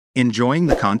Enjoying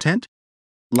the content?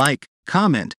 Like,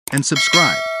 comment, and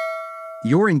subscribe.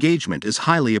 Your engagement is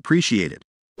highly appreciated.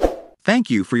 Thank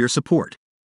you for your support.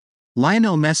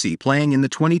 Lionel Messi playing in the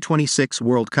 2026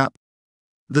 World Cup.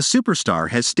 The superstar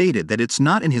has stated that it's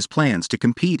not in his plans to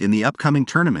compete in the upcoming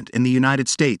tournament in the United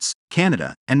States,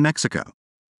 Canada, and Mexico.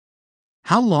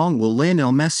 How long will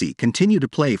Lionel Messi continue to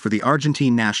play for the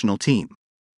Argentine national team?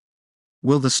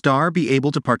 Will the star be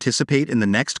able to participate in the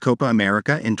next Copa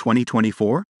America in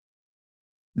 2024?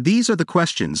 These are the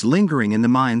questions lingering in the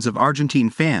minds of Argentine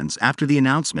fans after the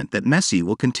announcement that Messi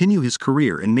will continue his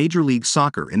career in Major League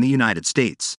Soccer in the United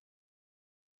States.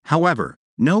 However,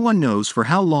 no one knows for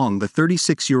how long the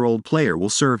 36-year-old player will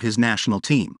serve his national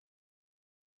team.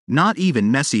 Not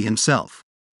even Messi himself.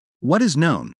 What is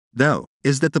known, though,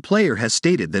 is that the player has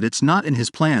stated that it's not in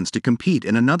his plans to compete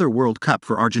in another World Cup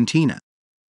for Argentina.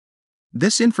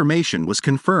 This information was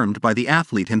confirmed by the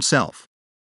athlete himself.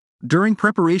 During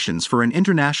preparations for an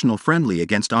international friendly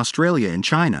against Australia and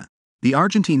China, the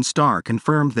Argentine star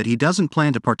confirmed that he doesn't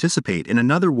plan to participate in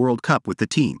another World Cup with the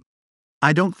team.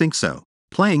 "I don't think so,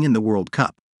 playing in the World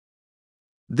Cup.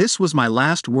 This was my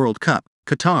last World Cup,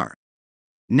 Qatar.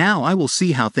 Now I will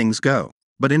see how things go,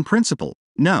 but in principle,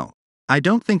 no, I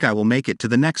don't think I will make it to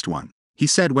the next one," he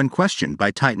said when questioned by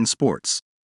Titan Sports.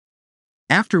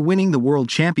 "After winning the World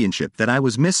Championship that I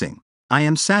was missing, I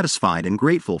am satisfied and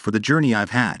grateful for the journey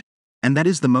I've had, and that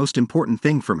is the most important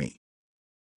thing for me.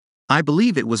 I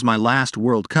believe it was my last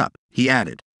World Cup," he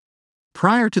added.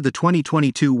 Prior to the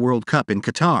 2022 World Cup in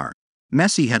Qatar,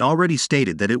 Messi had already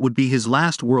stated that it would be his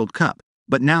last World Cup,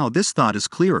 but now this thought is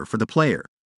clearer for the player,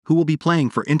 who will be playing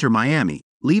for Inter Miami,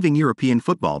 leaving European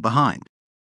football behind.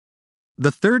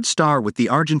 The third star with the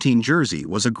Argentine jersey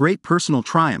was a great personal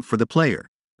triumph for the player,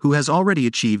 who has already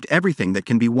achieved everything that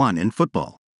can be won in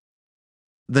football.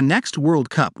 The next World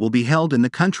Cup will be held in the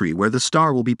country where the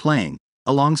star will be playing,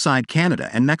 alongside Canada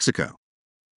and Mexico.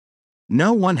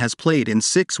 No one has played in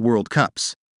 6 World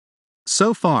Cups.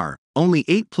 So far, only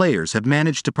 8 players have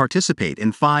managed to participate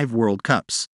in 5 World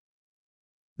Cups.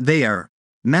 They are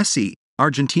Messi,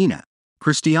 Argentina;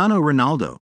 Cristiano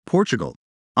Ronaldo, Portugal;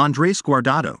 Andrés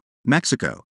Guardado,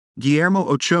 Mexico; Guillermo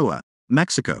Ochoa,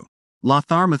 Mexico;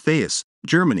 Lothar Matthäus,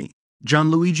 Germany;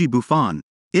 Gianluigi Buffon,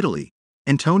 Italy;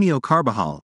 Antonio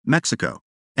Carvajal, Mexico;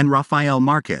 and Rafael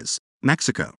Marquez,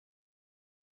 Mexico.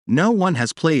 No one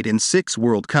has played in 6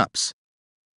 World Cups.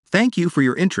 Thank you for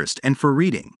your interest and for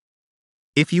reading.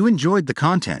 If you enjoyed the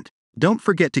content, don't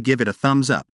forget to give it a thumbs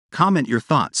up, comment your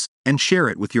thoughts, and share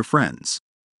it with your friends.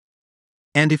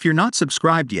 And if you're not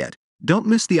subscribed yet, don't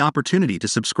miss the opportunity to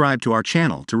subscribe to our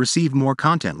channel to receive more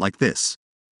content like this.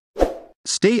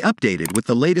 Stay updated with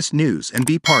the latest news and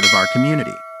be part of our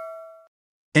community.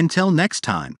 Until next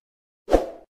time.